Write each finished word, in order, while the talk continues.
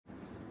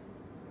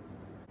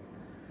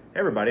Hey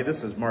everybody,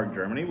 this is Mark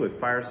Germany with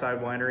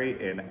Fireside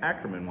Winery and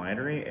Ackerman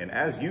Winery, and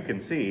as you can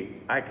see,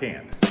 I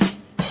can't.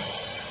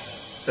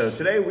 So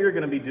today we are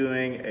going to be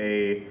doing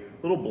a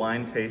little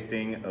blind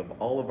tasting of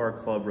all of our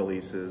club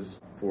releases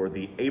for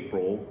the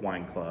April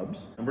wine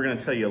clubs. And we're going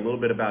to tell you a little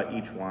bit about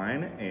each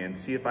wine and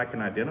see if I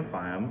can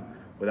identify them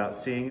without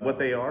seeing what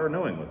they are or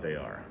knowing what they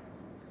are.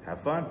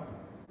 Have fun.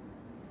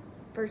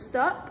 First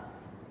up,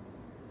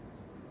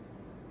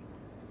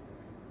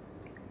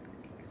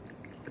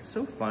 it's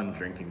so fun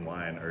drinking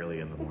wine early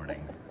in the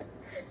morning.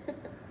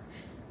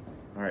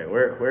 All right,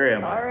 where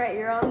am I? all right,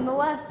 you're on the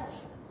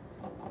left.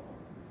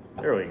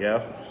 There we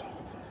go.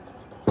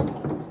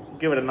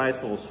 Give it a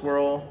nice little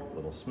swirl,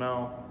 little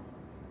smell.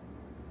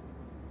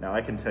 Now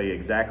I can tell you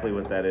exactly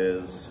what that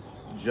is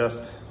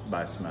just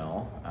by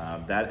smell.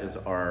 That is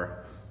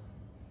our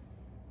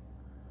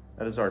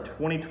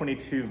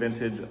 2022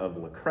 vintage of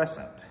La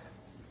Crescent.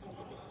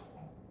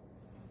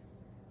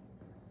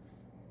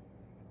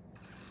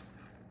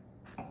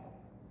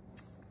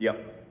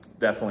 Yep,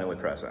 definitely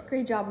La Crescent.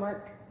 Great job,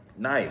 Mark.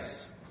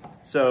 Nice.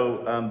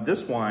 So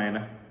this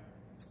wine,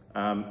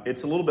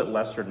 it's a little bit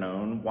lesser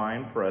known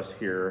wine for us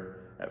here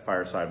at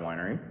Fireside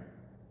Winery.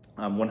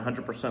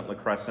 100% La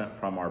Crescent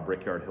from our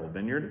Brickyard Hill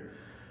vineyard.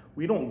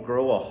 We don't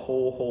grow a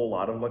whole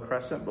lot of La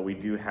Crescent, but we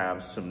do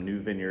have some new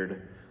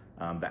vineyard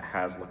that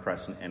has La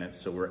Crescent in it,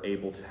 so we're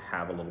able to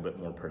have a little bit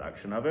more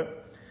production of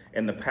it.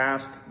 In the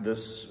past,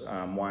 this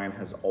wine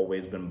has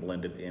always been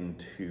blended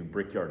into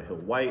Brickyard Hill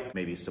White,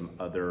 maybe some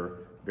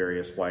other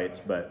various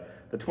whites,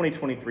 but the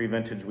 2023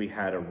 vintage, we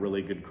had a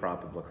really good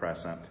crop of La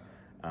Crescent.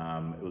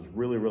 It was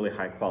really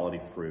high quality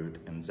fruit,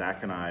 and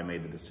Zach and I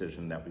made the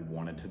decision that we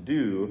wanted to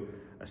do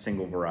a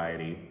single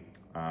variety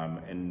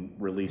and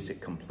release it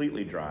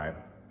completely dry.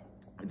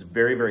 It's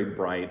very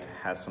bright,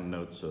 has some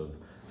notes of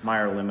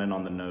Meyer lemon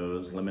on the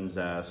nose, lemon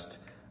zest,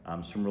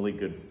 some really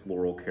good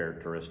floral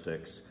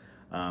characteristics,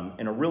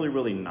 and a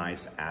really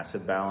nice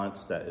acid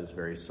balance that is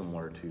very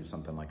similar to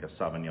something like a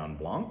Sauvignon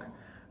Blanc.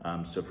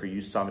 So for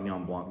you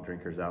Sauvignon Blanc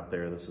drinkers out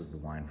there, this is the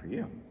wine for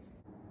you.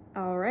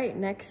 All right,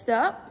 next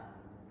up.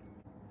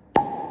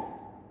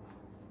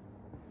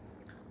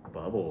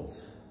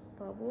 Bubbles.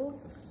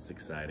 Bubbles. This is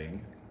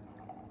exciting.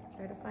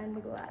 Try to find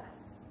the glass.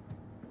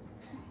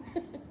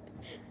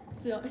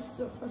 It's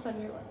so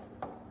on your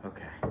left.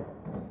 Okay.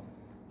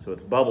 So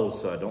it's bubbles,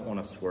 so I don't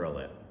want to swirl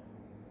it.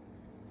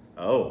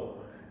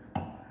 Oh,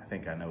 I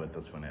think I know what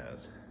this one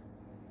is.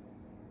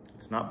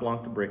 It's not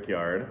Blanc de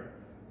Brickyard.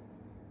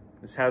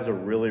 This has a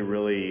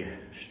really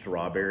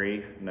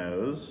strawberry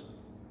nose.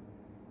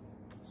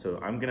 So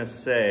I'm gonna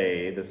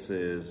say this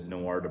is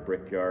Noir de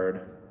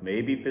Brickyard,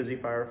 maybe Fizzy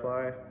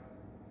Firefly.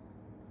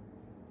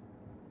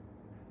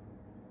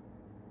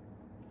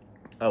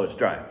 Oh, it's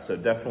dry, so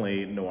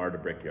definitely Noir de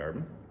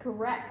Brickyard.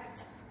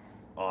 Correct.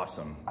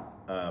 Awesome.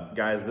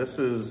 Guys, this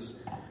is,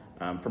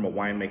 from a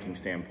winemaking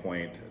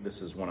standpoint,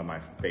 this is one of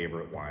my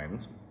favorite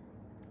wines.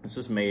 This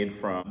is made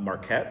from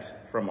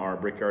Marquette from our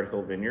Brickyard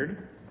Hill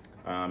Vineyard.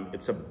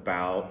 It's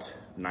about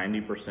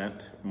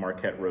 90%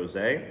 Marquette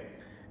Rosé,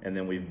 and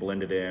then we've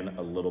blended in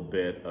a little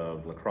bit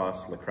of La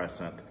Crosse, La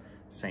Crescent,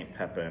 Saint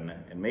Pepin,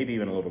 and maybe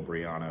even a little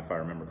Brianna, if I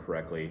remember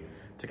correctly,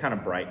 to kind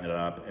of brighten it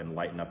up and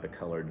lighten up the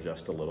color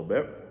just a little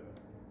bit.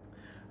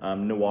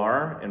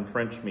 Noir in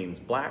French means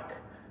black.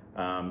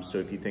 So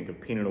if you think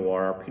of Pinot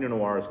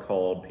Noir is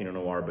called Pinot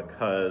Noir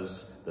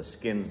because the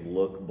skins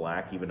look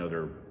black, even though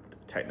they're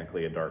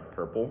technically a dark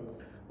purple.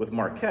 With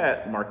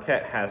Marquette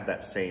has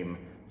that same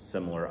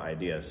similar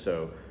idea.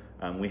 So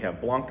we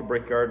have Blanc de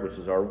Brickyard, which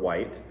is our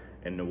white,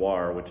 and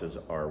Noir, which is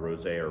our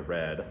rosé or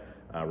red,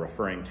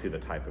 referring to the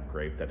type of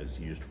grape that is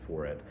used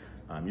for it.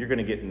 You're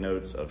gonna get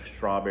notes of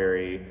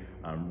strawberry,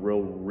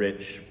 real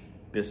rich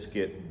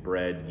biscuit,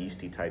 bread,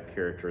 yeasty type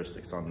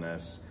characteristics on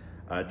this.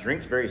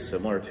 Drinks very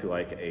similar to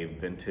like a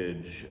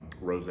vintage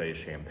rosé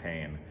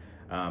champagne.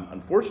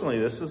 Unfortunately,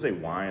 this is a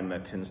wine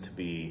that tends to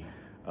be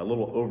a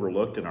little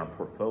overlooked in our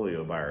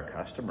portfolio by our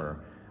customer,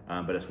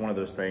 but it's one of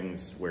those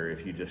things where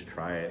if you just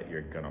try it,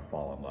 you're gonna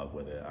fall in love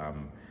with it.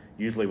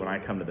 Usually when I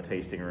come to the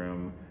tasting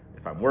room,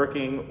 if I'm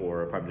working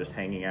or if I'm just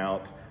hanging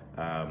out,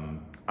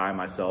 I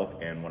myself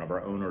and one of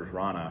our owners,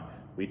 Rana,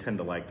 we tend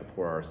to like to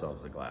pour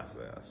ourselves a glass of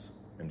this.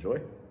 Enjoy.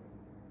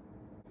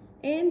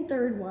 And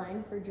third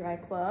wine for Dry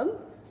Club.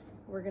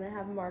 We're gonna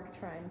have Mark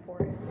try and pour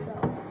it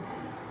himself.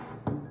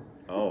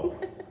 Oh,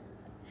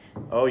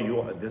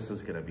 this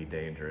is gonna be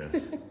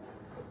dangerous.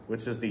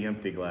 Which is the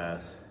empty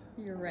glass?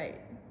 You're right.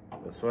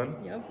 This one?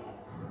 Yep.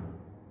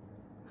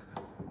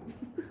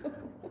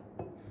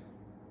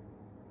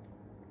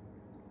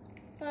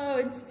 Oh,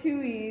 it's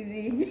too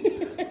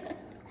easy.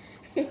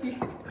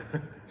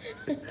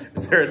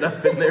 Is there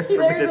enough in there for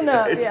There's me to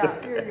enough, taste? yeah,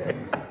 Okay. you're good.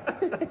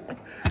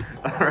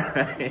 All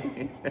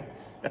right.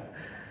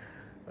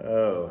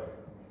 Oh.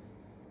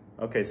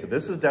 Okay, so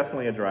this is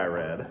definitely a dry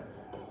red.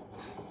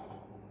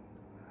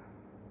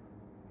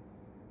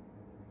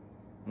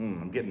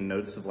 I'm getting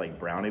notes of like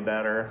brownie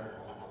batter,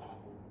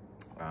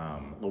 a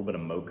little bit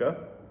of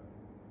mocha.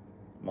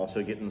 I'm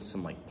also getting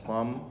some like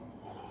plum.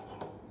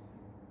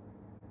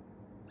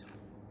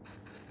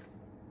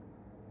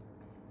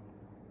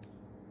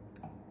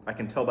 I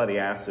can tell by the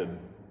acid,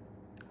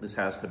 this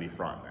has to be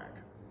Frontenac.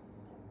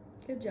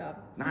 Good job.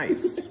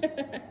 Nice.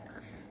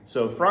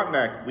 So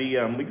Frontenac, we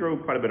grow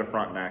quite a bit of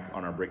Frontenac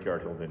on our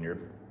Brickyard Hill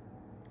vineyard.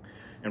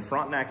 And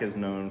Frontenac is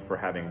known for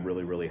having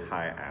really, really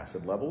high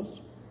acid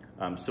levels.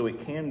 So it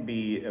can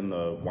be, in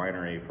the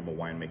winery, from a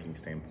winemaking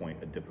standpoint,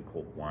 a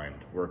difficult wine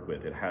to work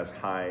with. It has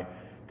high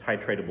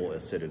titratable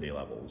acidity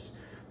levels.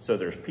 So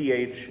there's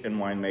pH in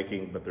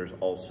winemaking, but there's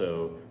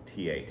also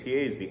TA. TA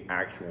is the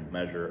actual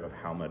measure of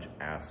how much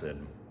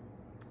acid,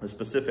 the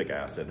specific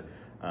acid,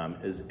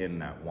 is in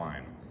that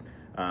wine.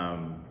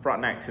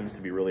 Frontenac tends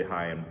to be really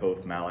high in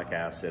both malic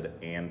acid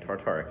and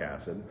tartaric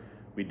acid.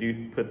 We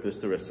do put this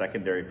through a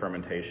secondary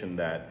fermentation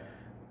that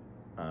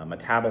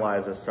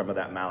metabolizes some of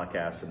that malic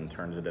acid and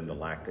turns it into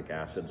lactic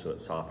acid, so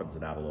it softens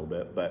it out a little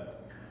bit.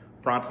 But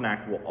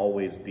Frontenac will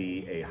always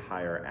be a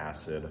higher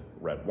acid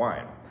red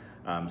wine.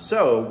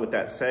 So with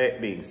that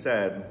being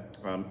said,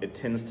 it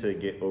tends to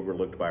get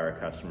overlooked by our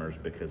customers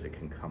because it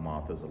can come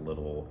off as a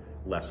little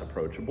less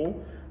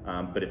approachable.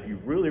 But if you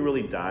really,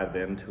 really dive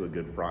into a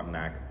good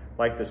Frontenac,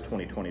 like this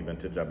 2020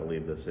 vintage, I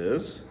believe this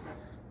is,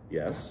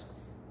 yes.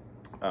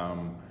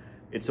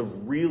 It's a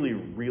really,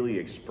 really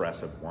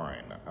expressive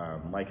wine.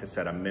 Like I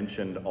said, I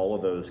mentioned all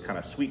of those kind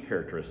of sweet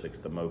characteristics,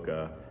 the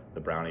mocha, the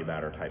brownie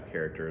batter type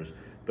characters,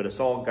 but it's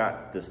all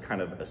got this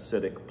kind of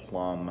acidic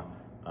plum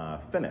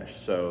finish.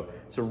 So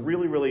it's a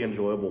really, really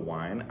enjoyable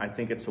wine. I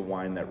think it's a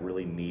wine that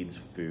really needs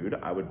food.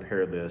 I would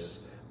pair this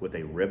with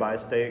a ribeye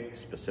steak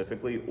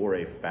specifically, or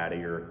a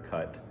fattier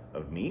cut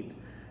of meat.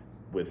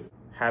 With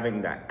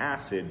having that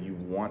acid, you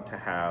want to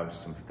have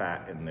some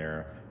fat in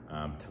there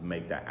to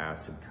make that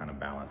acid kind of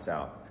balance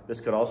out. This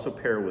could also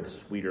pair with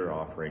sweeter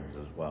offerings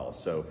as well.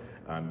 So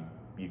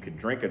you could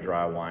drink a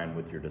dry wine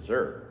with your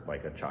dessert,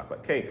 like a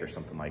chocolate cake or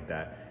something like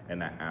that,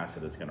 and that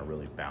acid is gonna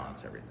really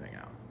balance everything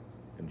out.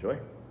 Enjoy.